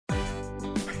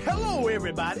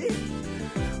everybody.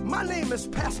 My name is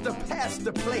Pastor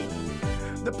Plate,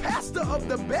 the pastor of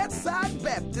the Bedside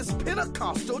Baptist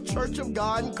Pentecostal Church of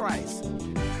God in Christ.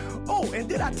 Oh, and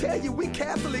did I tell you we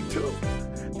Catholic too?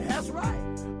 That's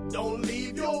right. Don't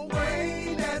leave your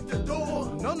brain at the door.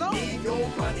 No. Leave your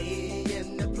money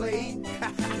in the plate.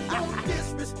 Don't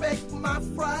disrespect my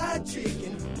fried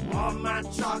chicken or my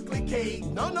chocolate cake.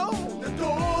 No. The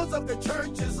doors of the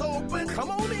church is open.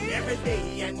 Come on in. Every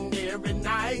day and every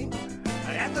night.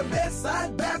 At the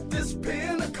Bedside Baptist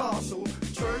Pentecostal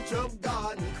Church of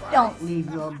God in Christ. Don't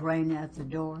leave your brain at the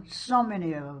door. So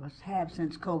many of us have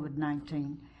since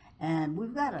COVID-19. And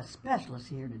we've got a specialist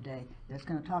here today that's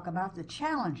going to talk about the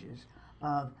challenges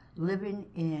of living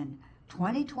in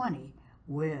 2020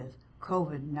 with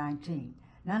COVID-19.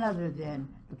 None other than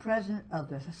the president of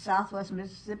the Southwest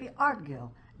Mississippi Art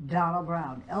Guild, Donald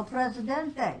Brown. El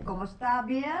Presidente, ¿cómo está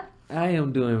bien? I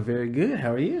am doing very good.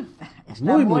 How are you?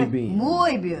 Muy bien.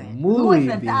 Muy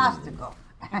fantástico.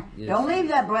 Yes. Don't leave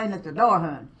that brain at the door,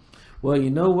 hon. Well, you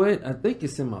know what? I think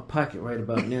it's in my pocket right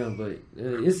about now, but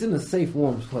it's in a safe,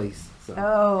 warm place. So.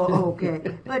 Oh,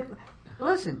 okay. But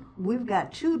listen, we've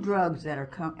got 2 drugs that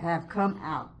have come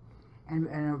out and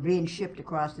are being shipped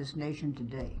across this nation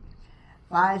today.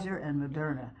 Pfizer and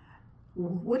Moderna.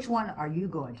 Which one are you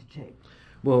going to take?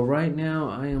 Well, right now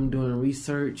I am doing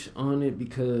research on it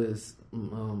because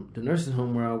the nursing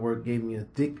home where I work gave me a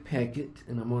thick packet,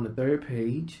 and I'm on the 3rd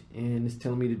page, and it's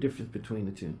telling me the difference between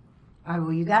the 2. All right,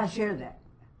 well, you got to share that.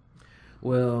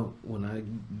 Well, when I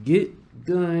get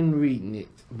done reading it,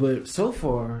 but so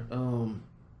far,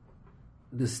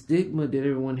 the stigma that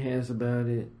everyone has about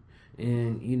it,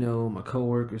 and my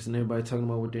coworkers and everybody talking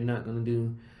about what they're not going to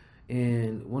do,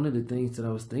 and one of the things that I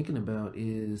was thinking about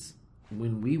is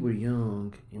when we were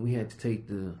young and we had to take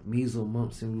the measles,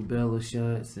 mumps, and rubella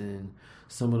shots and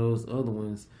some of those other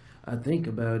ones, I think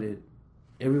about it.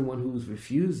 Everyone who's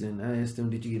refusing, I ask them,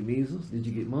 did you get measles? Did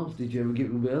you get mumps? Did you ever get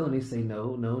rubella? And they say,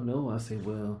 no. I say,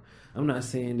 well, I'm not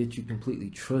saying that you completely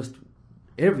trust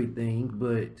everything,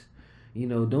 but,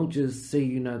 don't just say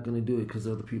you're not going to do it because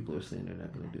other people are saying they're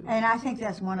not going to do it. And I think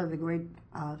that's one of the great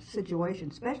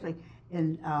situations, especially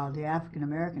in the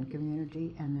African-American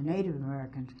community and the Native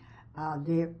Americans.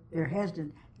 They're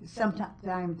hesitant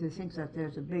sometimes to think that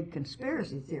there's a big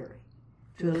conspiracy theory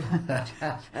to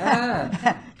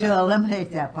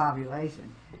eliminate that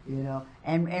population,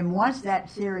 And once that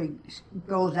theory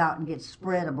goes out and gets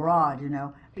spread abroad,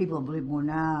 people believe, well,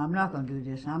 nah, I'm not going to do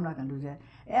this, I'm not going to do that.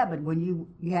 Yeah, but when you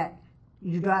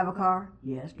drive a car?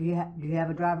 Yes. Do you have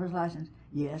a driver's license?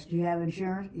 Yes. Do you have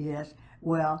insurance? Yes.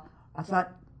 Well, I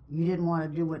thought you didn't want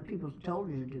to do what people told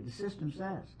you to do. The system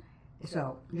says.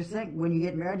 So just think, when you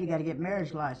get married, you got to get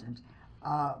marriage license.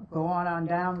 Go on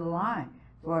down the line.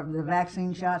 For the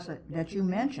vaccine shots that you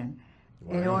mentioned,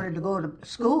 right. In order to go to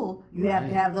school, you have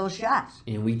to have those shots.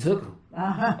 And we took them.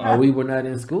 Or we were not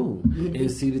in school. And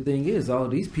see, the thing is, all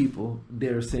these people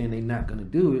that are saying they're not going to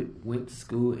do it went to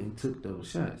school and took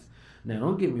those shots. Now,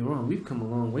 don't get me wrong. We've come a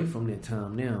long way from that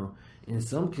time now. And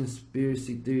some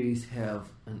conspiracy theories have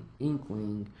an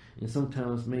inkling and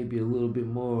sometimes maybe a little bit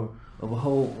more of a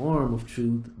whole arm of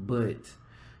truth, but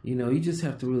you just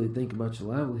have to really think about your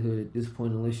livelihood at this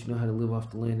point. Unless you know how to live off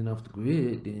the land and off the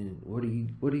grid, then what are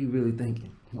you really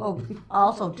thinking? Well,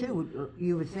 also too,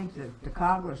 you would think that the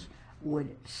Congress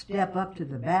would step up to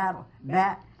the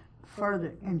bat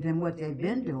further than what they've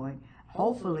been doing.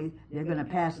 Hopefully, they're going to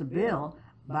pass a bill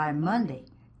by Monday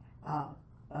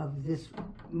of this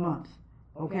month,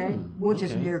 okay? Which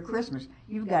is near Christmas.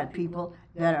 You've got people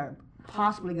that are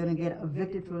possibly going to get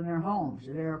evicted from their homes,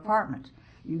 their apartments.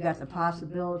 You've got the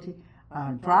possibility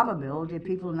and probability of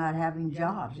people not having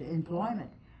jobs, employment.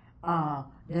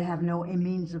 They have no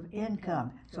means of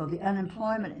income. So the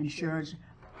unemployment insurance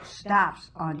stops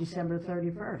on December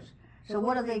 31st. So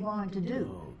what are they going to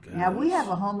do? Now, we have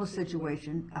a homeless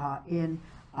situation in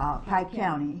Pike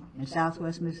County in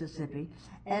southwest Mississippi,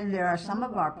 and there are some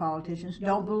of our politicians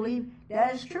don't believe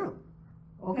that is true,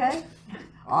 okay?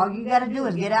 All you got to do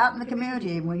is get out in the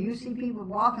community, and when you see people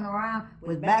walking around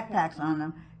with backpacks on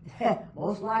them,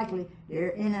 most likely they're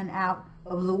in and out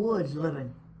of the woods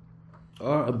living.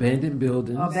 Or abandoned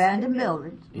buildings. Abandoned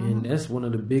buildings. And that's one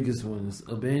of the biggest ones.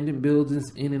 Abandoned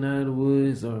buildings in and out of the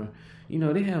woods, or,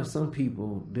 they have some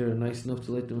people that are nice enough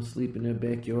to let them sleep in their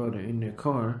backyard or in their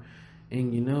car.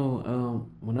 And,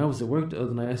 when I was at work the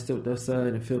other night, I stepped outside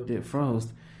and felt that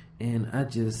frost, and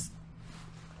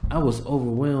I was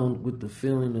overwhelmed with the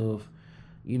feeling of,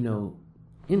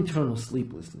 internal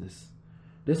sleeplessness.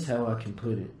 That's how I can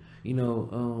put it.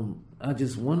 I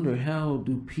just wonder, how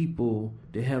do people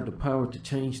that have the power to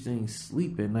change things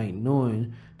sleep at night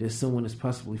knowing that someone is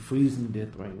possibly freezing to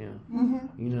death right now?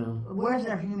 Mm-hmm. Where's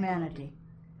their humanity?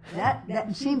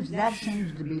 That seems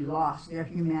to be lost. Their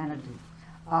humanity.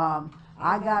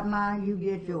 I got mine, you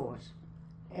get yours,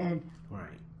 and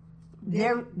right.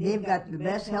 They've got the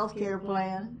best health care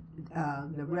plan,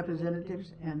 the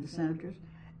representatives and the senators,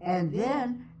 and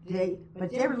then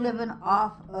they're living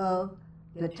off of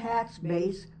the tax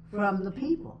base from the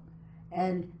people.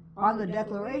 And on the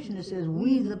Declaration it says,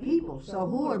 we the people. So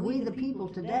who are we the people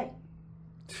today?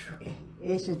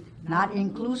 Is it not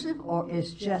inclusive, or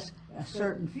it's just a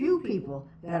certain few people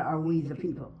that are we the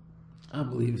people? I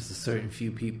believe it's a certain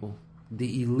few people.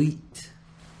 The elite.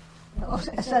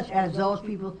 Such as those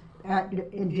people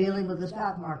in dealing with the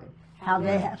stock market. How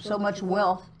they have so much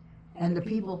wealth, and the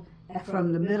people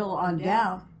from the middle on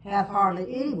down have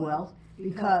hardly any wealth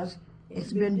because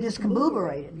it's been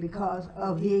discombobulated because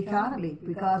of the economy,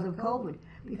 because of COVID,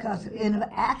 because of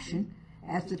inaction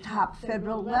at the top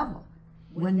federal level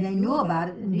when they knew about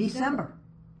it in December.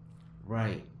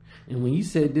 Right. And when you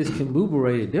said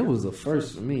discombobulated, that was a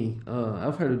first for me.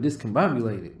 I've heard of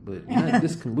discombobulated, but not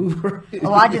discombobulated.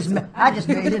 Oh, I just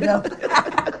made it up.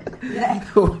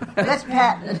 Let's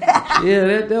patent it.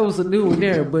 Yeah, that was a new one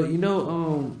there. But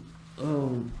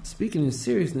speaking in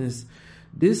seriousness,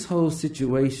 this whole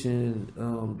situation,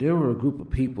 there were a group of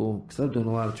people, because I've done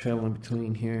a lot of traveling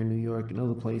between here in New York and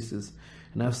other places,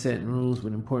 and I've sat in rooms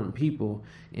with important people,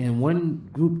 and one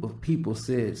group of people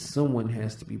said someone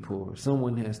has to be poor,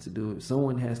 someone has to do it,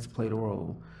 someone has to play the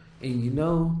role.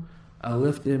 And I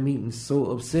left their meeting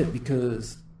so upset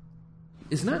because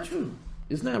it's not true.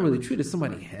 It's not really true that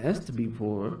somebody has to be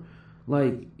poor.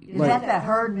 Is that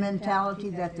herd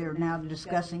mentality that they're now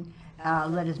discussing?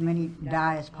 Let as many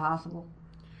die as possible,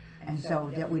 and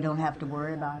so that we don't have to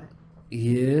worry about it.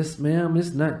 Yes, ma'am.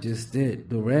 It's not just that.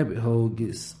 The rabbit hole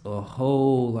gets a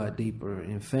whole lot deeper.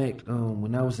 In fact,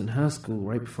 when I was in high school,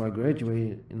 right before I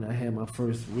graduated, and I had my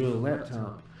first real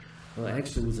laptop,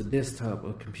 actually it was a desktop,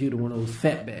 a computer, one of those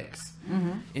fatbacks.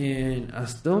 Mm-hmm. And I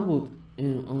stumbled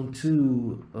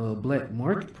onto a black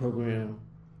market program,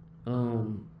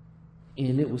 and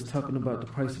it was talking about the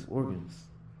price of organs.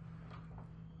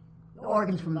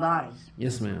 Organs from bodies.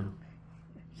 Yes, ma'am.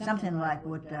 Something like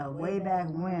way back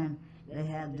when they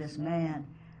had this man,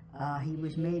 he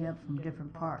was made up from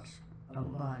different parts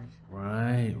of bodies.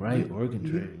 Right, organ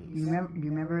trading. Do you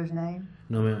remember his name?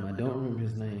 No, ma'am, I don't remember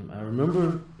his name. I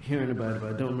remember hearing about it,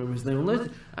 but I don't remember his name. Unless,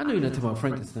 I know you're not talking about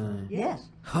Frankenstein. Yes.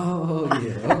 Oh,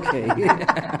 yeah, okay.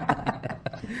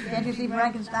 Can't you see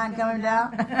Frankenstein coming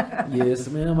down? Yes,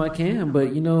 ma'am, I can. But,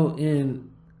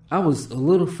 and I was a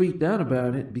little freaked out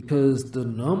about it because the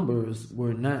numbers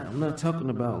were not, I'm not talking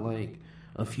about like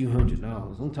a few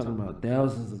 $100s. I'm talking about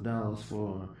thousands of dollars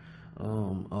for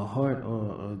a heart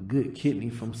or a good kidney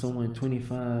from someone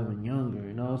 25 and younger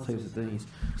and all types of things.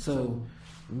 So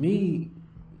me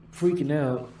freaking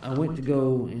out, I went to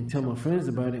go and tell my friends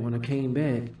about it. When I came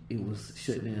back, it was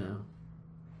shut down.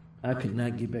 I could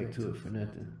not get back to it for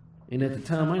nothing. And at the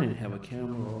time, I didn't have a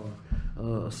camera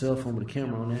or a cell phone with a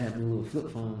camera on. I had a little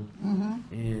flip phone.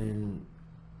 Mm-hmm. And,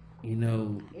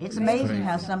 it's amazing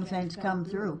how some things come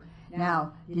through.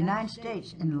 Now, the United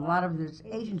States and a lot of its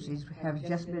agencies have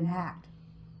just been hacked.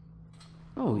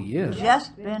 Oh, yeah.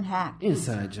 Just been hacked.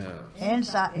 Inside jobs.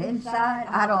 Inside,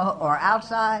 I don't know, or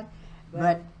outside,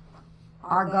 but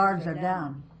our guards are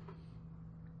down.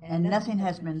 And nothing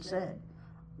has been said,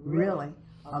 really,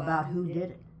 about who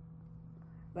did it.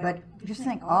 But just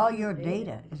think, all your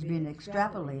data is being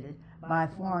extrapolated by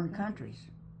foreign countries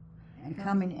and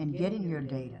coming and getting your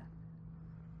data.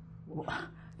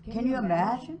 Can you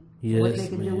imagine what they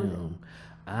can do with it?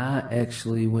 I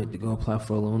actually went to go apply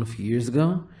for a loan a few years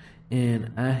ago,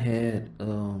 and I had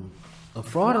a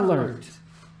fraud alert.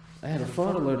 I had a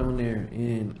fraud alert on there,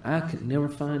 and I could never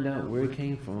find out where it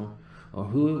came from or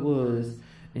who it was.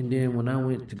 And then when I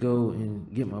went to go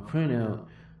and get my printout,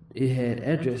 it had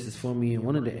addresses for me, and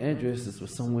one of the addresses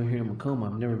was somewhere here in Macomb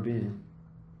I've never been.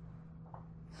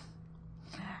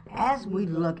 As we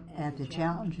look at the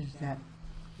challenges that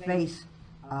face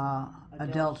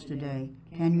adults today,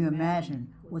 can you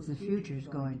imagine what the future is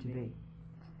going to be?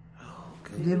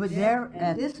 Okay. But there,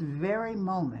 at this very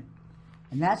moment,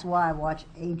 and that's why I watch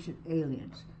Ancient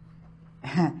Aliens,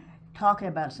 talking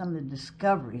about some of the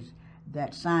discoveries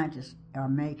that scientists are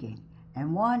making.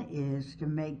 And one is to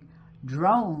make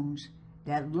drones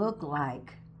that look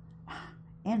like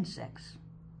insects.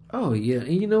 Oh, yeah.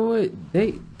 And you know what?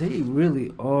 They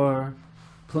really are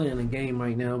playing a game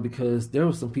right now, because there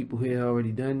were some people who had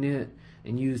already done that,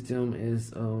 and use them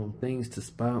as things to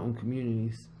spy on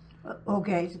communities.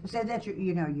 Okay, so say that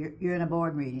you're in a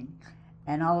board meeting,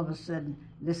 and all of a sudden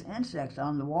this insect's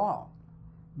on the wall,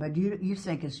 but you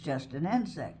think it's just an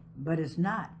insect, but it's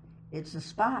not. It's a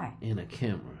spy. And a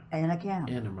camera. And a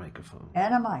camera. And a microphone.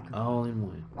 And a microphone. All in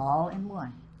one. All in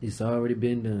one. It's already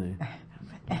been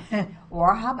done.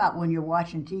 Or how about when you're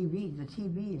watching TV, the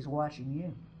TV is watching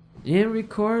you. And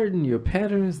recording your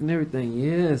patterns and everything.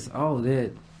 Yes, all of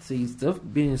that. See, stuff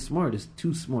being smart is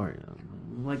too smart. I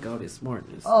don't like all this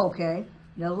smartness. Okay.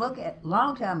 Now look at,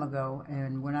 long time ago,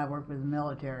 and when I worked with the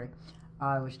military,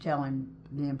 I was telling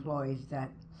the employees that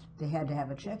they had to have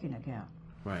a checking account.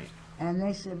 Right. And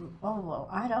they said, oh, well,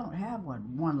 I don't have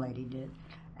one. One lady did.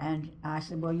 And I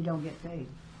said, well, you don't get paid.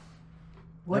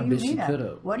 What do you mean?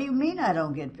 What do you mean I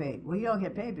don't get paid? Well, you don't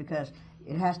get paid because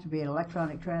it has to be an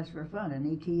electronic transfer fund, an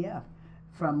ETF,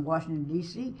 from Washington,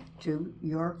 D.C. to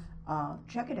your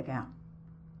checking account.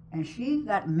 And she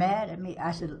got mad at me.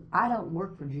 I said, I don't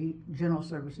work for General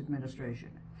Service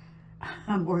Administration.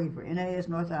 I'm working for NAS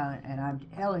North Island, and I'm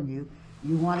telling you,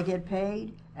 you want to get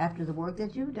paid after the work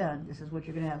that you've done, this is what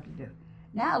you're going to have to do.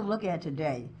 Now look at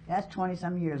today. That's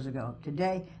 20-some years ago.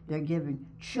 Today, they're giving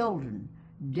children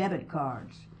debit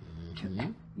cards.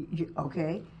 Mm-hmm.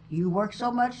 Okay? You work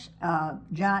so much,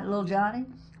 little Johnny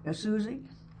or Susie,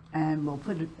 and we'll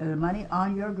put the money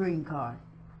on your green card.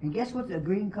 And guess what the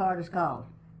green card is called?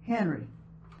 Henry.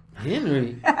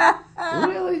 Henry?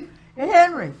 Really?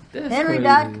 Henry. That's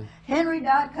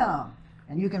Henry.com.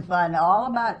 And you can find all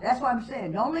about it. That's why I'm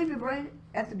saying, don't leave your brain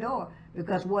at the door,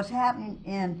 because what's happening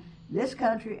in this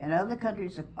country and other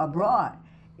countries abroad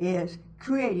is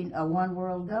creating a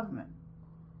one-world government.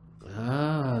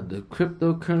 Ah, the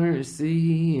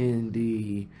cryptocurrency and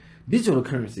the digital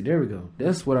currency. There we go.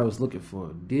 That's what I was looking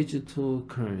for. Digital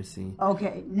currency.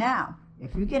 Okay, now,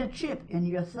 if you get a chip in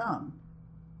your thumb,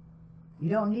 you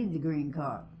don't need the green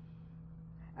card.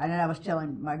 And then I was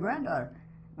telling my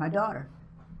daughter,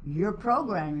 you're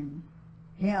programming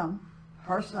him,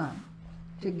 her son,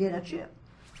 to get a chip.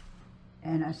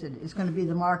 And I said, it's going to be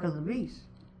the mark of the beast.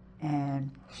 And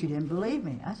she didn't believe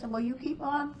me. I said, well, you keep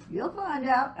on. You'll find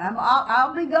out.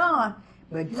 I'll be gone,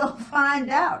 but you'll find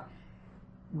out.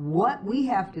 What we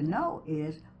have to know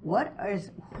is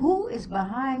who is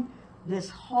behind this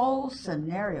whole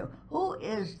scenario? Who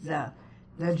is the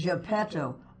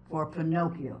Geppetto for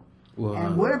Pinocchio? Well,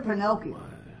 and we're Pinocchio.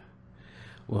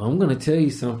 Well, I'm going to tell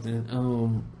you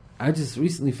something. I just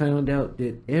recently found out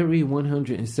that every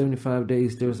 175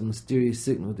 days there's a mysterious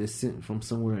signal that's sent from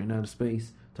somewhere in outer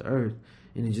space to Earth,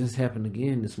 and it just happened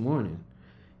again this morning.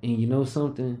 And you know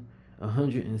something?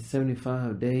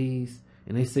 175 days,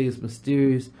 and they say it's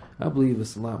mysterious. I believe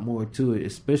it's a lot more to it,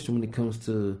 especially when it comes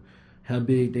to how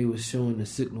big they were showing the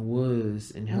signal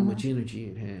was and how much energy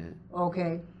it had.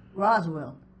 Okay,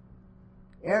 Roswell,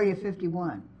 Area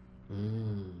 51,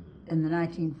 in the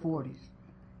 1940s.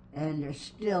 And they're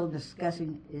still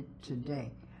discussing it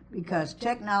today, because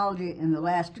technology in the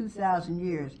last 2,000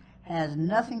 years has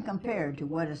nothing compared to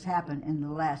what has happened in the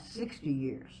last 60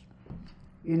 years.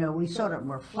 You know, we sort of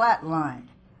were flatlined,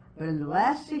 but in the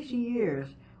last 60 years,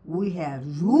 we have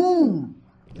Zoom,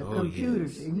 the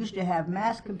computers. Yes. It used to have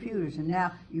mass computers, and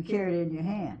now you carry it in your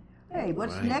hand. Hey,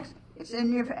 what's next? It's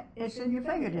in your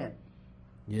fingertip.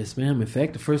 Yes, ma'am. In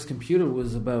fact, the first computer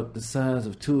was about the size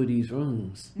of 2 of these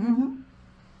rooms. Mm-hmm.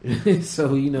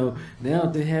 So, you know, now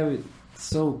to have it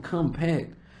so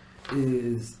compact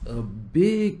is a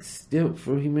big step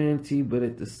for humanity, but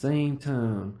at the same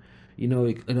time, you know,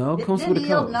 it all comes with a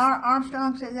cost. Didn't Neil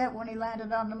Armstrong say that when he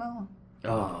landed on the moon?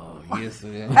 Oh, yes,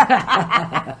 ma'am.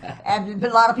 And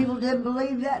a lot of people didn't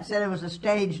believe that, said it was a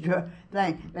staged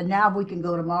thing. But now we can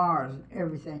go to Mars and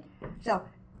everything. So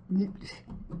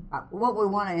what we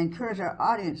want to encourage our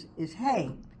audience is,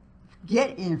 hey,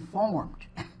 get informed.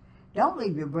 Don't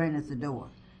leave your brain at the door,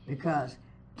 because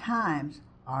times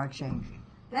are changing.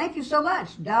 Thank you so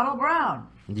much, Donald Brown.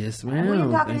 Yes, ma'am. And we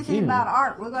didn't talk anything about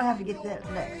art. We're going to have to get that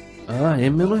next.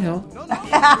 And mental health.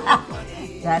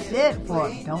 That's it for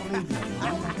Don't Leave Your Brain at the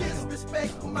Door.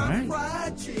 Disrespect my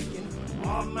fried chicken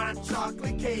or my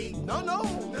chocolate cake. No,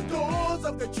 the doors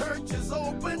of the church is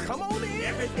open. Come on in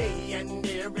every day and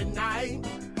every night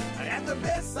at the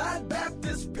Bedside Baptist